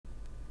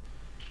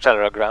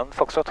Charleroi ground,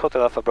 Foxtrot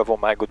Hotel Alpha Bravo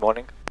Mike, good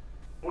morning.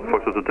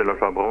 Foxtrot Hotel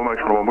Alpha Bravo Mike,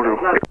 Charleroi,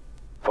 bonjour.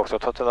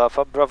 Foxtrot Hotel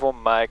Alpha Bravo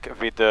Mike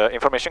with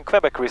information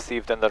Quebec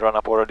received and the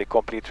run-up already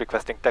complete,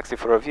 requesting taxi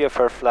for a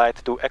VFR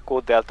flight to Echo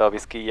Delta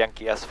Whiskey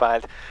Yankee as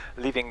filed,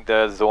 leaving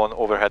the zone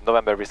overhead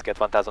November Whiskey at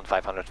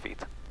 1,500 feet.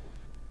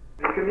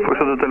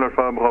 Foxtrot Hotel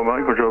Alpha Bravo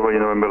Mike, bonjour,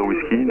 November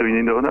Whiskey, do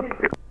you need the run-up?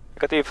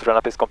 Negative,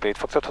 run-up is complete.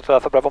 Foxtrot Hotel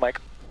Alpha Bravo Mike.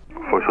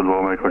 Foxtrot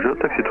Bravo Mike, bonjour,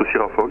 taxi to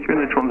Sierra 4,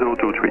 QNH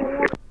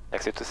 1023.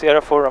 Taxi to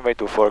Sierra 4, runway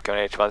 24,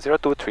 QNH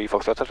 1023,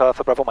 Foxtrot Hotel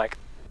Alpha Bravo Mike.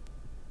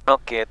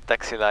 Okay,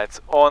 taxi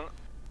lights on,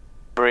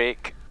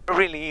 brake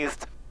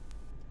released,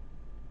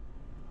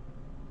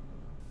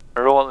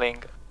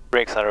 rolling,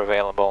 brakes are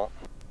available.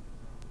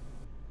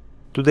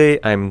 Today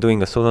I'm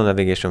doing a solo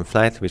navigation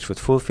flight which would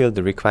fulfill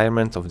the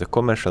requirements of the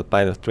commercial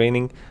pilot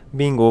training,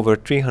 being over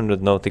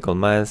 300 nautical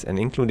miles and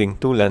including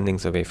 2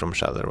 landings away from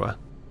Charleroi.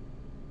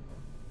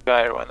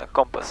 Gyro and the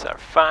compass are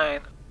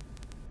fine.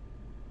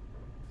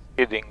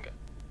 Heading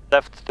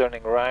left,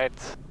 turning right.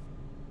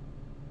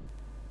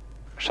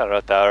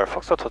 Charleroi Tower,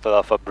 Foxtrot Hotel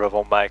Alpha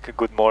Bravo Mike,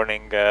 good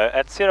morning.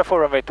 At Sierra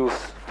 4 runway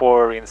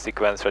 24 in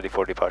sequence, ready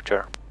for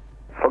departure.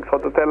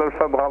 Foxtrot Hotel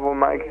Alpha Bravo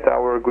Mike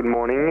Tower, good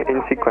morning,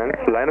 in sequence,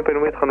 line up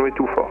and wait, runway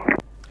 24.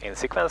 In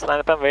sequence, line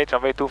up and wait,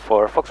 runway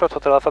 24, Foxtrot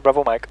Hotel Alpha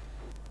Bravo Mike.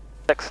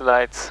 Taxi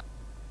lights,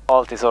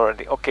 alt is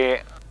already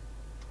okay,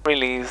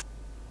 released.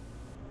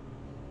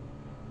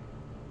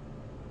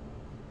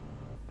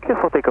 Clear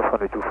for takeoff,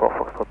 runway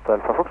 24, Foxtrot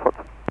Alpha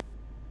Foxtrot.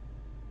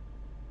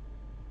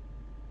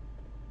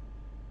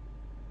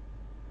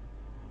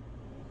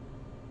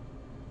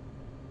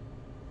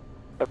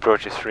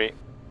 Approach is free.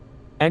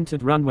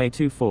 Entered runway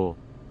 24.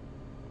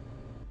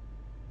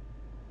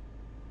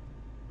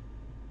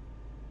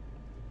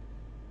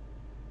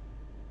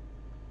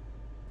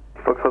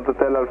 Foxtrot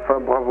Hotel Alpha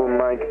Bravo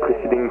Mike,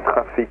 preceding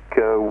traffic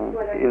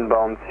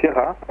inbound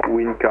Sierra,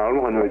 wind calm,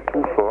 runway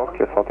 24,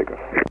 clear for takeoff.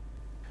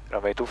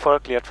 Runway 24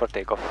 cleared for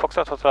takeoff.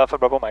 Foxtrot Hotel Alpha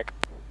Bravo Mike.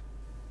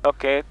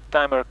 Okay,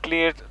 timer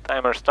cleared,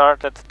 timer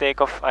started,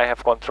 takeoff, I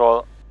have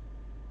control.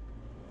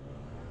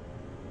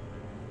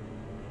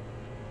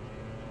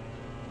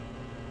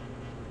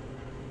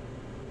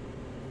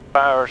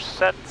 Power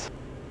set,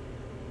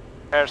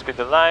 airspeed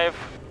alive.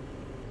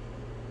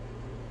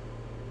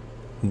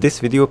 This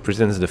video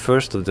presents the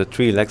first of the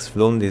 3 legs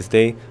flown this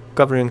day,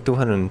 covering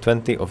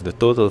 220 of the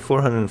total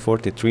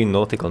 443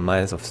 nautical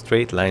miles of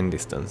straight line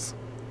distance.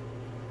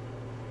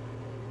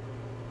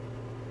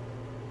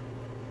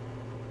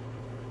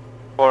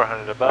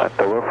 Above.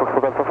 Tower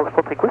Foxtrot Alpha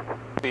Foxtrot request.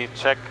 Speed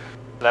check,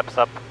 flaps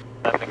up,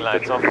 landing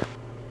lights off.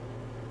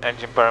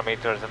 Engine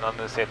parameters and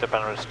annunciator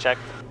panels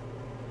checked.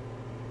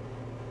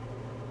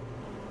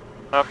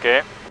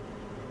 Okay.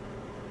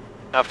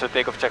 After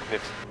takeoff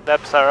checklist,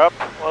 flaps are up,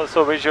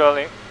 also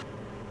visually.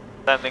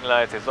 Landing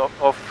light is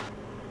off.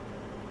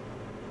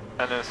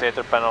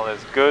 Annunciator panel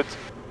is good.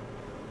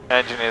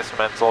 Engine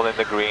instruments all in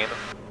the green.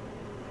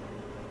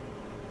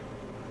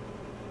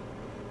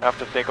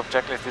 After takeoff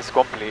checklist is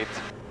complete.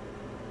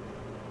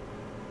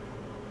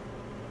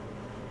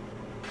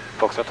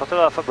 Foxtrot Hotel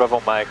Alpha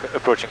Bravo Mike,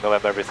 approaching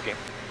November Whiskey.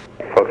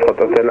 Foxtrot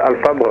Hotel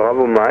Alpha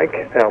Bravo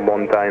Mike,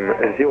 airborne time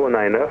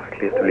 09er,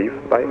 clear to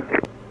leave, bye.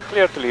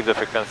 Clear to leave the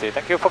frequency,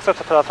 thank you. Foxtrot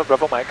Hotel Alpha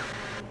Bravo Mike.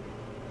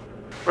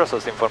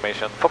 Brussels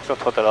information, Foxtrot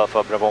Hotel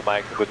Alpha Bravo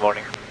Mike, good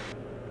morning.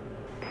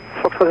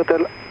 Foxtrot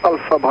Hotel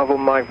Alpha Bravo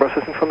Mike,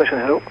 Brussels information,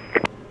 hello.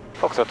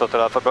 Foxtrot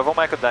Hotel Alpha Bravo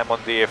Mike,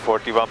 Diamond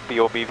DA41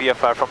 POB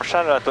VFR from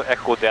Charleroi to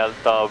Echo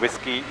Delta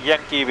Whiskey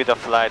Yankee with a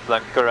flight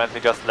plan currently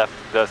just left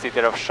the city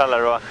of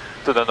Charleroi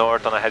to the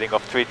north on a heading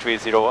of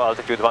 330,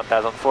 altitude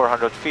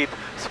 1,400 feet,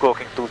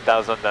 squawking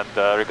 2,000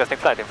 and requesting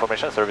flight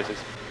information services.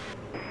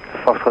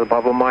 Foxtrot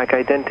Bravo Mike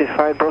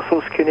identified,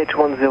 Brussels QNH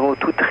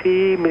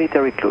 1023,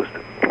 military closed.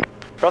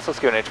 Brussels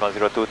QNH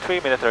 1023,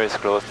 military is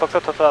closed.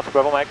 Foxtrot Hotel Alpha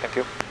Bravo Mike, thank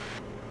you.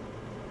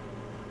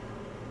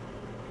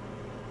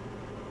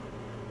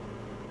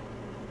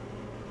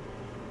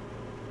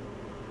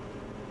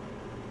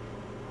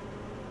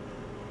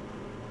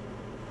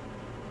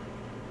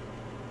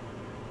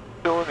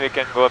 Soon we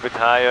can go a bit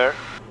higher.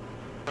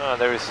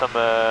 There is some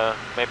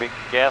maybe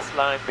gas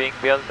line being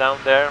built down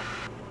there.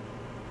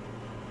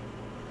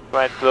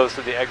 Quite close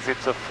to the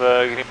exits of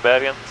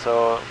Grimberian,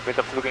 so a bit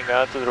of looking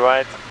out to the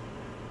right.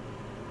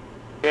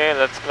 Okay,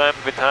 let's climb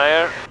a bit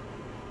higher.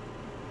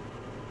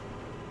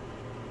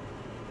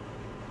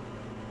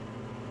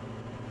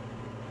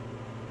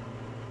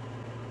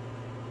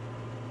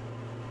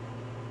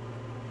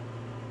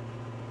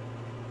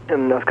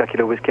 Oscar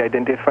Kilo Whiskey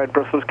identified,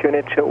 Brussels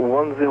QNH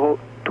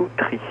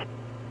 1023.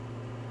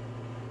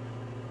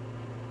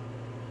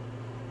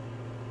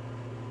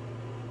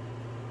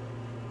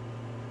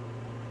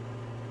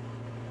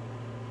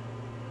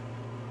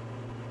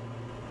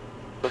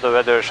 So the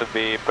weather should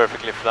be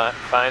perfectly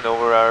fine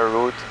over our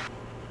route.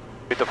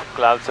 Bit of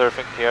cloud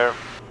surfing here,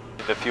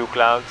 in the few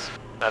clouds,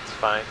 that's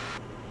fine.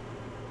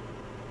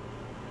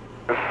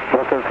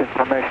 Brussels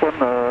information,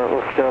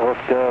 Oscar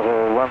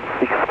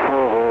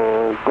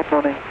 164, good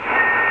morning.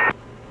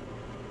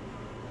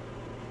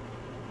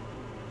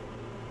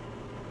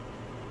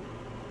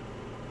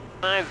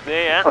 Nice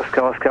day, eh?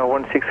 Oscar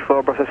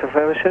 164, process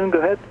confirmation, go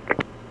ahead.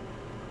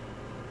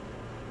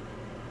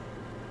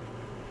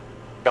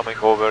 Coming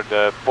over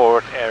the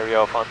port area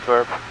of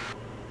Antwerp.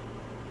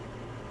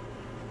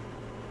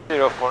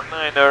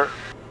 049er.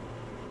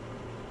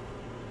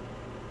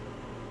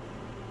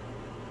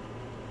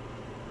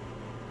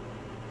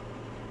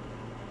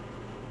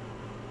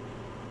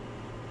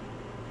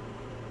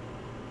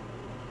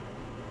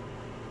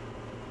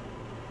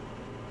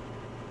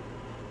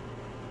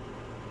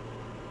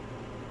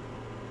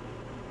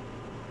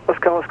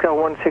 Oscar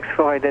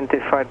 164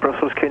 identified,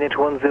 Brussels QNH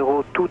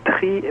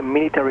 1023,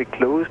 military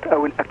closed. I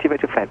will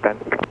activate your flight plan.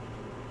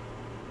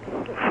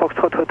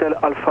 Foxtrot Hotel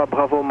Alpha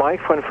Bravo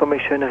Mike, for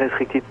information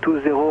restricted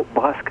 20,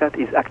 Brascat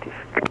is active.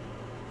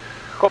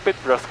 Cockpit,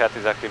 Brascat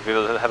is active, we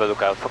will have a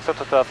look out. Foxtrot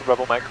Hotel Alpha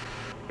Bravo Mike.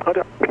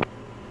 Roger.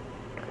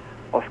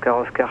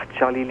 Oscar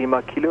Charlie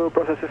Lima Kilo,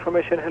 process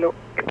information, hello.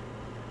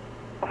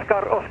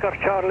 Oscar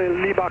Charlie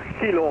Lima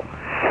Kilo,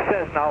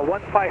 says now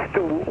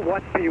 152,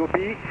 1 POB,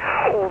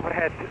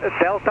 overhead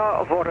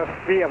Delta for a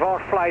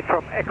VFR flight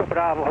from Echo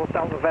Bravo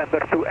Hotel November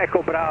to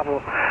Echo Bravo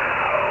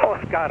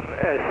Oscar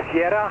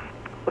Sierra.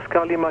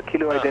 Oscar Lima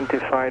Kilo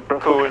identified,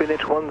 Brussels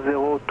QNH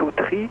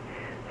 1023,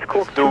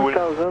 score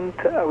 2000,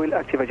 I will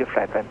activate your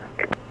flight plan.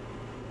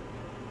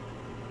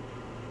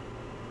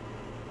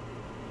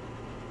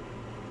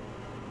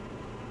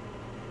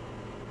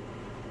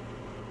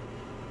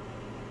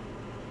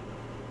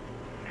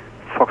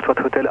 Foxtrot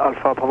Hotel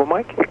Alpha Bravo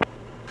Mike.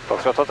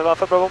 Foxtrot Hotel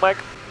Alpha Bravo Mike.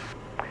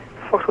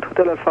 Foxtrot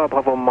Hotel Alpha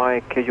Bravo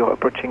Mike, you're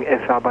approaching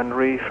SR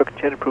boundary,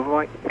 frequency approve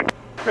Mike.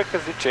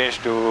 Frequency change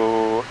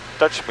to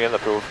Dutch Mill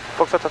approved.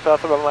 Foxtrot Hotel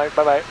Alpha Bravo Mike,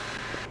 bye bye.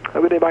 Have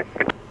a good day, bye.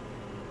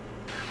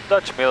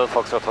 Dutch Mill,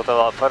 Foxtrot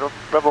Hotel Alpha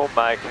Bravo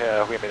Mike,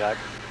 goedemiddag.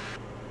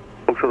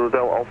 Foxtrot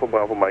Hotel Alpha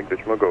Bravo Mike,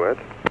 Dutch Mill, go ahead.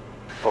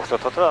 Foxtrot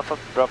Hotel Alpha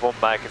Bravo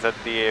Mike is at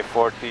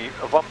DA40,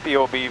 1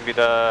 POB with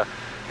a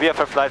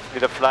VFR flight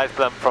with a flight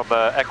plan from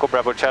Echo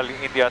Bravo Charlie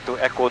India to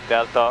Echo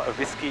Delta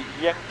Whiskey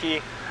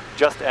Yankee.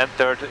 Just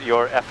entered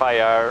your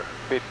FIR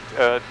bit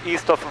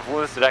east of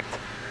Woensdrecht,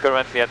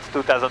 currently at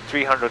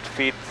 2,300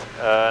 feet,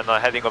 and a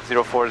heading of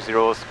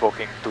 040,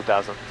 spoking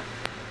 2,000.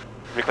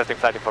 Requesting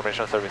flight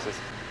information services.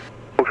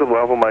 Foxtrot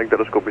Bravo Mike,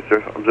 that is copy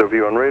sir. Observe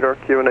you on radar,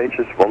 QNH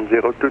is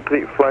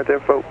 1023, flight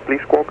info,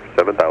 please squawk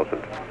 7000.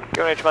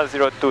 QNH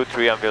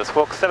 1023 and will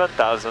squawk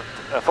 7000.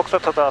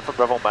 Foxtrot Hotel Alpha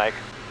Bravo Mike.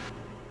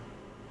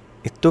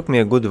 It took me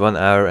a good 1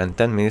 hour and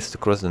 10 minutes to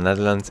cross the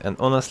Netherlands, and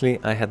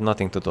honestly, I had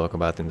nothing to talk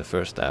about in the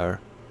first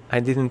hour. I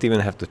didn't even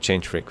have to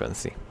change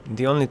frequency.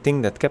 The only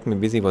thing that kept me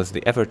busy was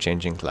the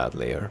ever-changing cloud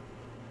layer.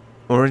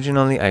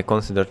 Originally, I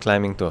considered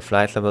climbing to a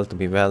flight level to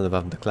be well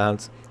above the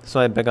clouds,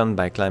 so I began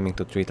by climbing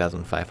to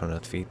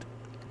 3,500 feet.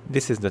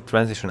 This is the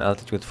transition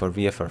altitude for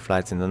VFR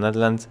flights in the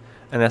Netherlands,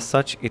 and as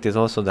such, it is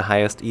also the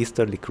highest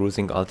easterly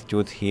cruising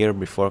altitude here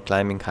before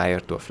climbing higher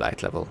to a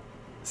flight level.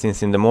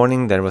 Since in the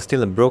morning there was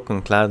still a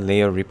broken cloud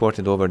layer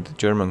reported over the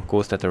German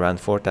coast at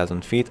around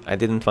 4,000 feet, I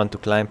didn't want to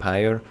climb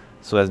higher,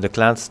 so as the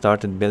clouds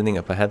started building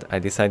up ahead, I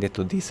decided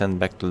to descend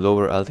back to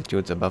lower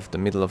altitudes above the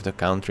middle of the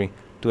country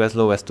to as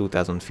low as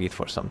 2,000 feet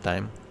for some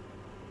time.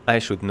 I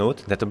should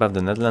note that above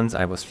the Netherlands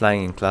I was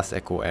flying in Class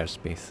Echo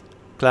airspace.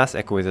 Class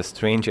Echo is a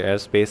strange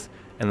airspace,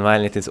 and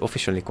while it is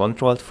officially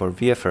controlled for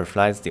VFR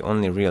flights, the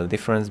only real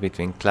difference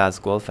between Class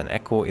Golf and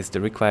Echo is the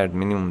required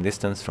minimum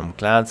distance from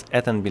clouds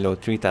at and below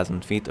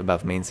 3,000 feet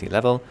above main sea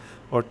level,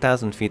 or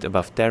 1,000 feet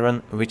above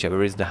terrain,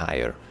 whichever is the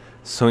higher.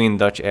 So in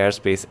Dutch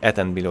airspace at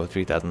and below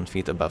 3,000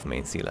 feet above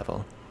main sea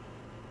level.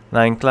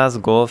 Now in Class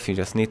Golf you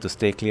just need to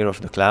stay clear of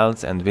the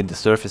clouds and with the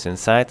surface in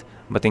sight,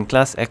 but in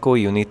Class Echo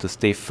you need to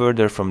stay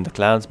further from the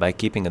clouds by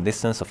keeping a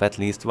distance of at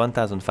least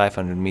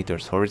 1,500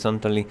 meters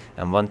horizontally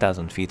and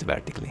 1,000 feet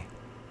vertically.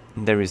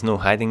 There is no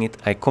hiding it,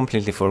 I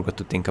completely forgot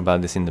to think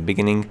about this in the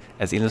beginning,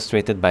 as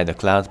illustrated by the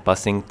cloud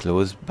passing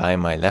close by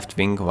my left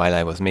wing while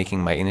I was making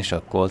my initial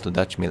call to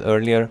Dutch Mill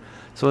earlier,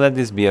 so let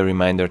this be a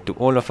reminder to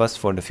all of us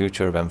for the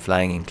future when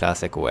flying in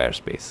Class Echo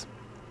airspace.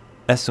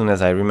 As soon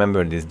as I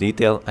remembered this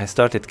detail, I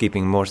started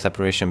keeping more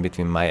separation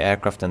between my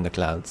aircraft and the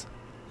clouds.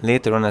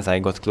 Later on, as I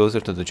got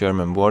closer to the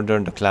German border,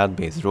 the cloud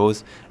base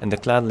rose and the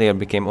cloud layer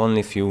became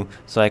only few,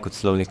 so I could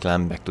slowly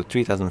climb back to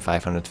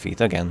 3,500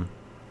 feet again.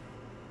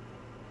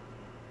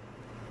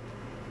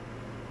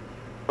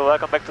 So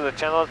welcome back to the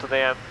channel.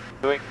 Today I'm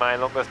doing my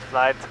longest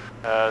flight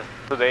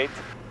to date.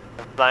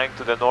 I'm flying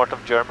to the north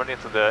of Germany,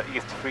 to the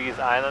East Frisian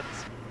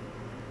Islands,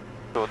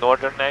 to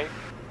Norderney.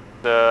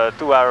 The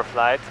 2-hour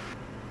flight.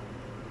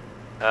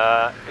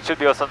 It should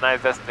be also a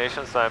nice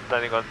destination, so I'm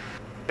planning on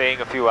staying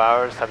a few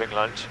hours, having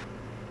lunch.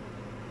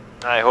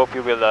 I hope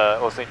you will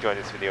also enjoy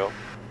this video.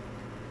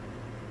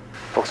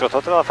 Foxtrot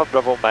Hotel Alpha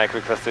Bravo Mike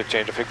requested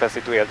change of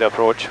frequency to EHDL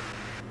approach.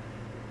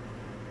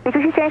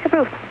 Frequency change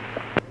approved.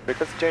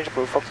 Frequency change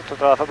approved, Foxtrot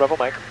Hotel Alpha Bravo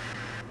Mike.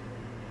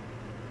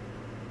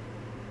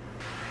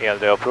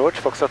 EHDL approach,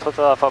 Foxtrot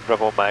Hotel Alpha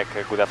Bravo Mike,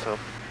 good afternoon.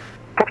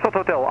 Foxtrot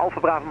Hotel Alpha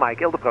Bravo Mike,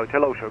 EHDL approach,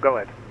 hello sir, go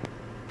ahead.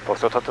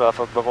 Foxtrot Hotel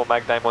Alpha Bravo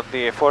Mike Diamond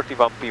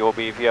DA41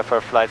 POB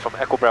VFR flight from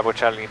Echo Bravo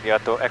Charlie India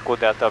to Echo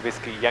Delta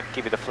Whiskey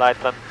Yankee with a flight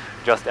plan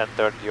just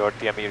entered your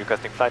TME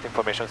requesting flight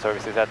information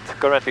services at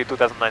currently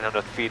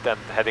 2,900 feet and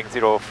heading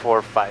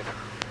 045.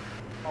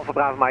 Alpha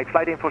Bravo Mike,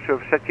 flight info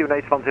service at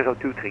QNH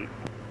 1023.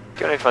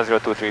 QNH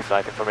 1023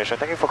 flight information.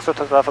 Thank you, Foxtrot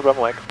Hotel Alpha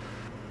Bravo Mike.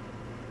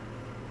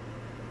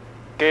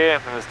 Okay,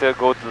 we'll still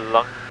go to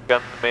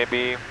Langen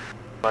maybe.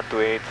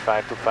 128,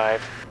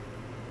 525.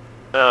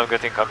 I'm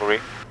getting hungry.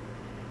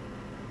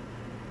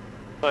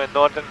 So in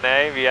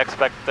Norderney we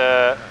expect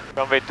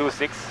runway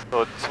 26,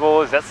 so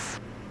 26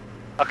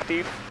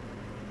 active.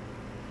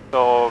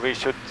 So we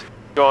should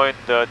join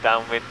the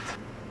downwind,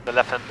 the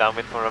left hand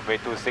downwind from runway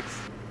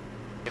 26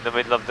 in the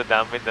middle of the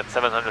downwind at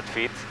 700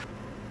 feet.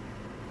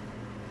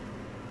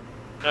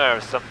 There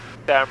are some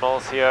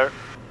thermals here.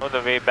 On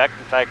the way back,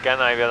 if I can,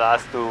 I will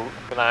ask to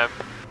climb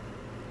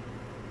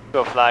to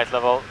a flight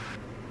level.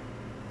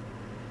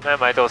 I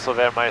might also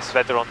wear my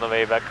sweater on the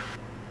way back.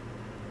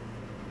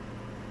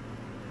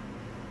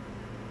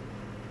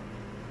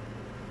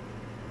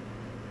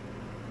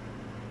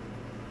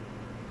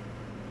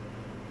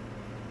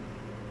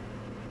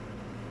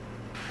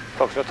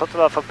 Foxtrot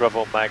Hotel Alpha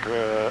Bravo Mike,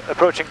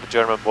 approaching the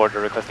German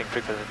border, requesting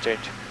frequency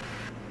change.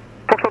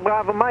 Foxtrot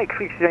Bravo Mike,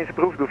 frequency change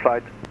approved, good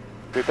flight.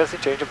 Frequency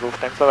change approved,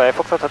 thanks, bye bye.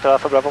 Foxtrot Hotel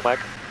Alpha Bravo Mike.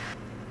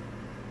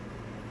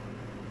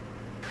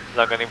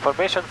 Langen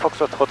information,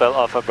 Foxtrot Hotel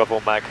Alpha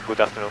Bravo Mike,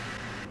 good afternoon.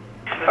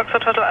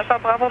 Foxtrot Hotel Alpha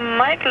Bravo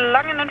Mike,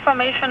 Langen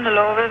information,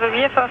 hello, we have a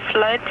VFR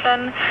flight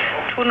plan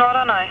to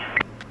Norderney.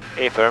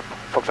 Affirm,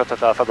 Foxtrot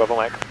Hotel Alpha Bravo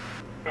Mike.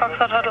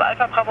 Foxtrot Hotel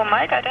Alpha Bravo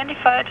Mike,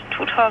 identified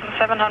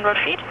 2,700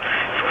 feet,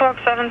 squawk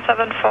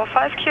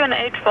 7745,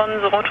 QNH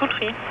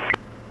 1023.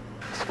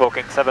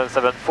 Squawking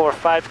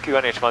 7745,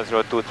 QNH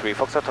 1023,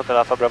 Foxtrot Hotel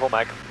Alpha Bravo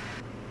Mike.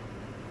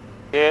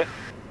 Okay,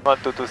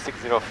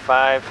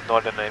 122605,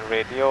 Norderney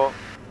radio.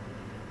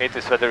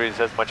 Latest weather is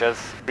as much as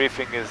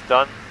briefing is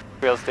done.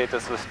 Fuel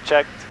status was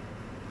checked.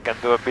 Can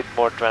do a bit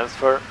more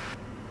transfer.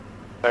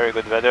 Very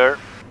good weather.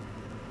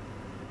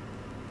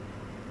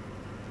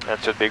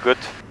 That should be good.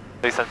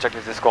 Listen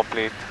checklist is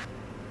complete.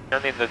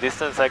 And in the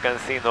distance I can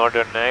see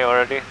Norderney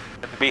already.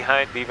 And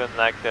behind even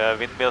like the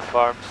windmill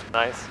farms.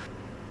 Nice.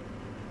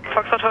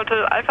 Foxtrot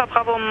Hotel Alpha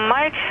Bravo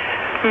Mike,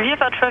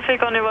 VFR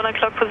traffic on the 1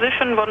 o'clock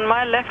position, 1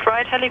 mile left,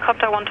 right,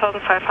 helicopter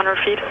 1,500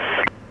 feet.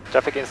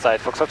 Traffic inside,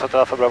 Foxtrot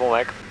Hotel Alpha Bravo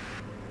Mike.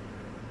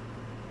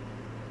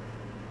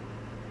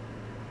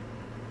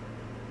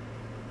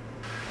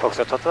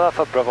 Foxtrot Hotel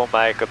Alpha Bravo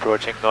Mike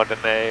approaching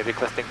Norderney,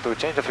 requesting to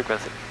change the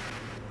frequency.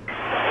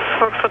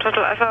 Foxtrot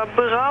Hotel Alpha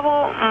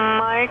Bravo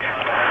Mike,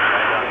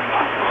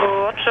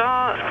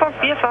 Roger, squawk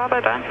VFR,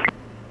 bye bye.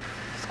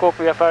 Squawk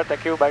VFR,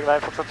 thank you, bye bye,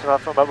 Foxtrot Hotel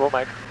Alpha Bravo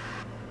Mike.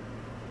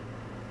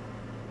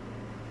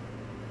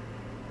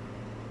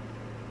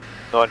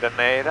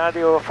 Norderney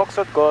Radio,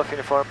 Foxtrot Golf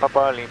Uniform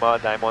Papa Lima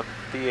Diamond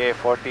TA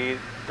 40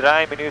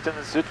 3 Minuten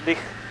südlich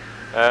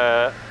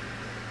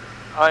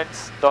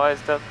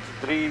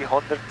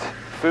 1300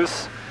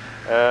 Fuß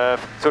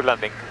zur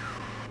Landing.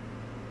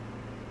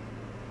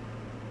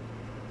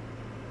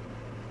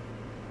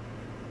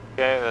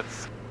 Okay,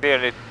 that's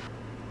clearly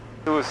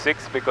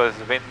 26 because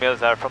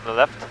windmills are from the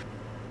left.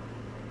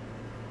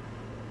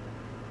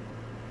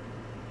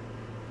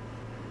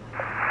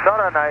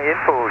 Norderney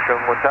Info,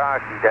 schönen guten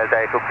Tag, die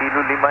Delta Echo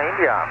Kilo Lima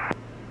India.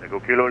 Echo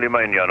Kilo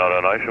Lima India,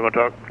 Norderney, schönen guten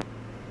Tag.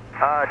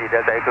 Die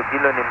Delta Echo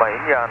Kilo Lima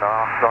India,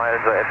 noch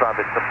also etwa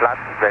bis zum Platz.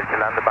 Welche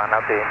Landebahn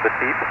habt ihr in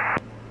Betrieb?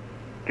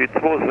 Die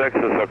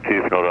 26 ist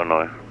aktiv,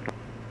 Norderney.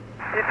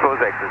 Die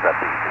 26 ist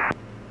aktiv.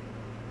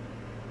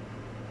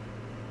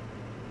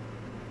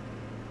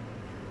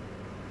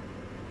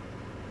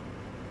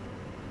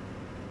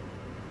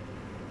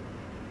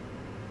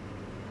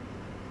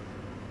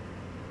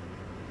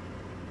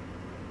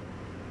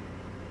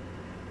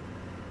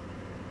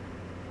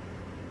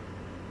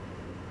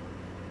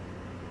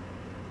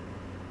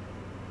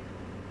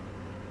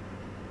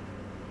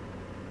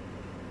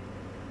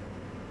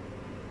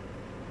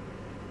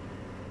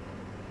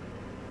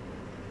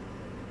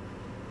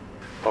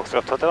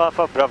 Foxtrot Hotel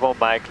Alpha Bravo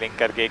Mike,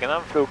 Linker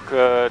Gegenanflug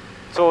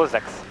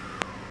 26.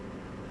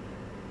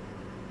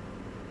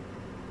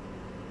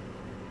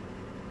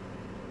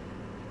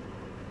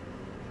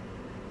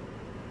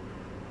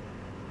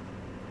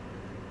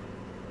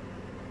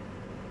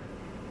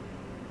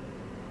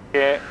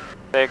 Okay,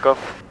 take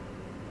off.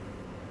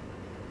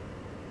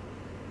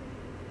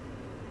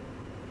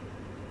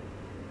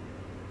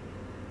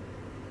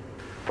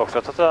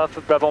 Foxtrot Hotel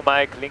Alpha Bravo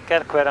Mike,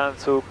 Linker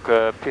Queranzug,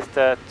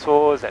 Piste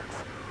 26.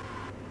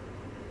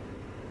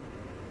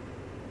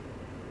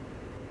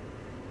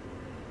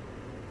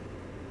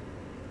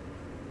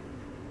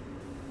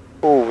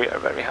 Oh, we are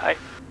very high.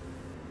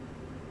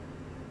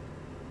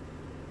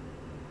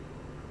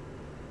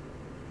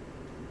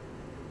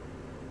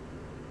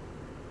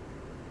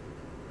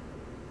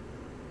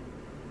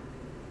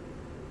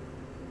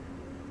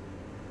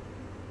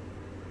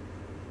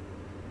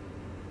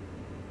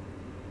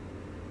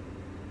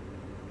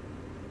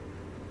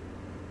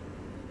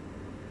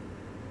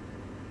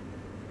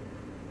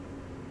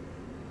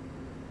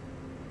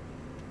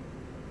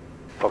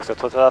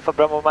 Foxtrot Hotel Alpha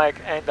Bravo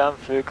Mike,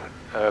 Eindanflug,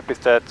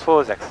 Piste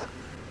 26.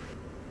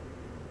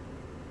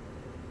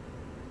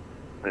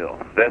 Ja,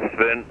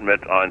 Westwind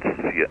mit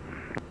 1,4.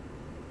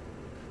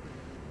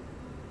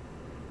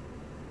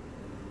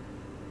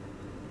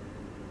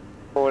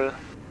 Full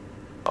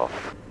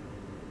off.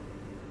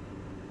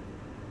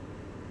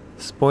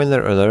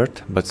 Spoiler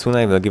alert, but soon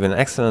I will give an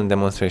excellent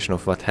demonstration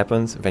of what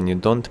happens when you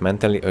don't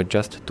mentally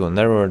adjust to a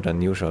narrower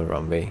than usual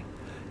runway.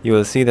 You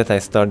will see that I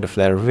start the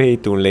flare way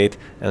too late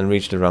and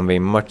reach the runway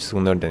much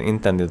sooner than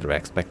intended or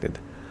expected.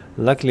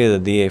 Luckily the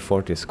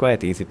DA-40 is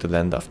quite easy to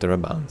land after a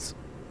bounce.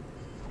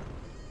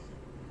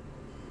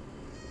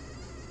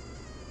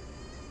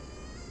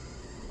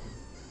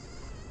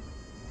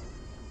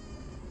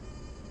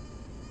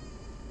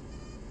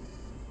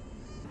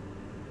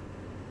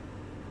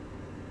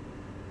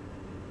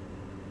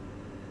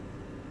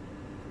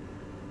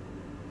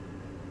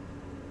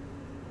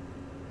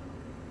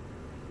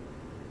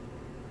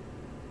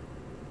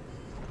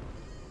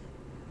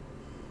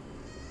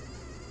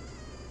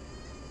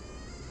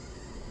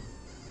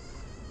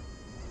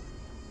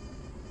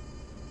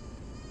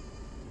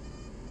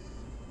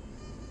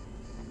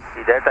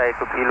 Die Delta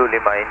Echo Kilo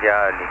Lima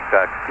India,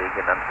 linker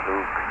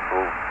Gegenanflug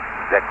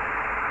 26.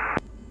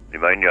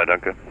 Lima India,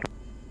 danke.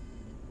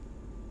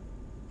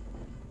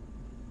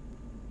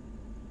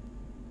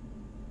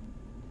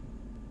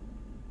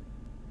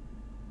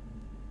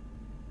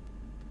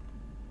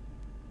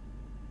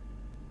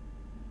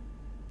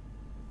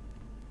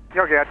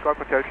 Ja, Gerd,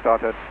 Hotel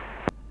startet.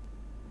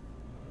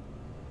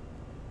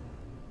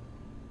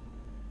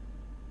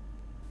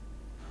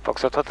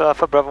 Foxtrot Hotel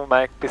Alpha Bravo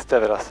Mike, Piste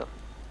verlassen.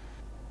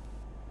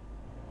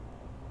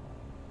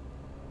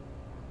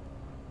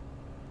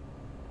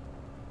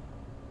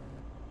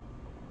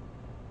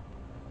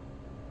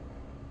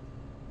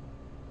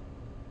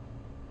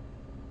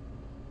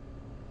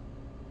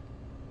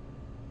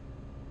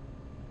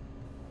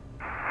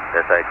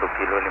 Delta Echo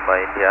Kilo Lima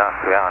India,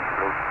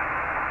 Queranflug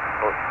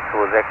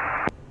 26.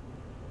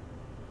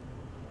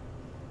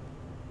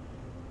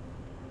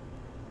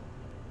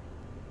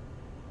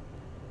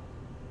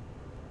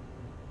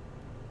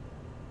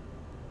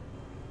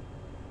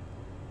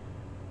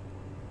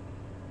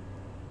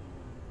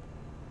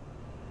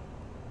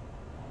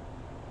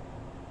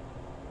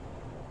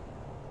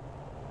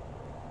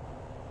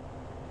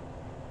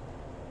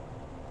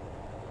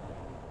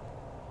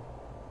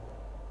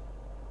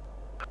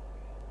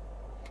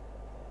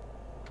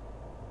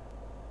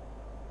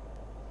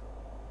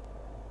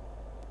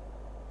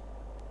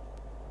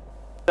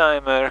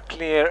 Timer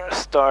clear,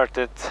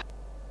 started.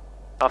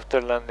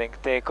 After landing,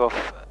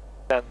 takeoff,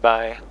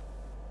 standby.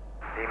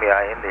 Lima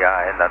India,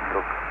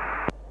 Eindanflug.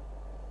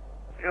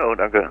 Jo,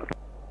 danke.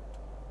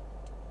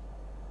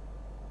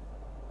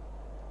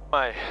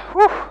 My,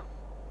 whew.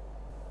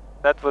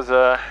 That was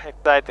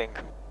exciting.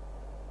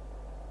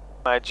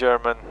 My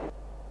German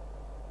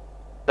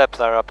flaps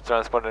are up,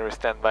 transponder is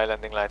standby,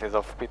 landing light is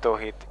off, pitot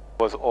heat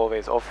was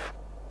always off.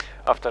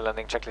 After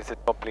landing, checklist is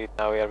complete,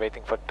 now we are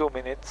waiting for 2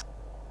 minutes.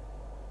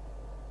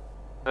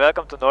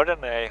 Welcome to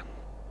Norderney.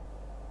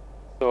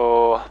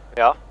 So,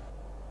 yeah,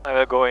 I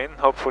will go in,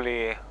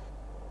 hopefully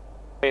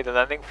pay the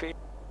landing fee,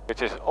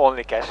 which is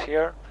only cash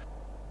here,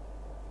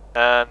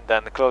 and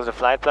then close the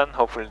flight plan.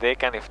 Hopefully they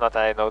can, if not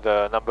I know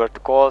the number to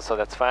call, so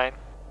that's fine.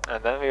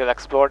 And then we will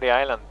explore the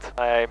island.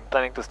 I'm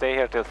planning to stay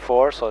here till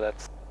 4, so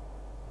that's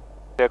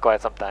still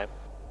quite some time.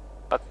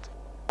 But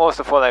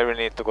most of all I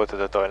really need to go to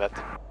the toilet.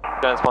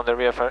 Transponder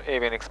VFR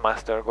Avionics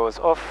Master goes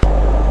off.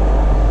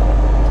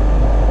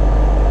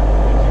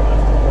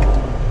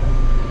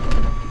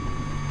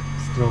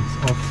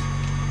 Strobes off,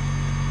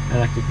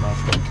 electric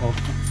master off.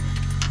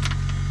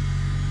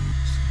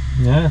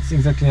 Yeah, it's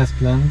exactly as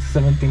planned,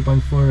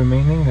 17.4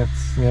 remaining,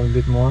 we have a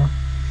bit more.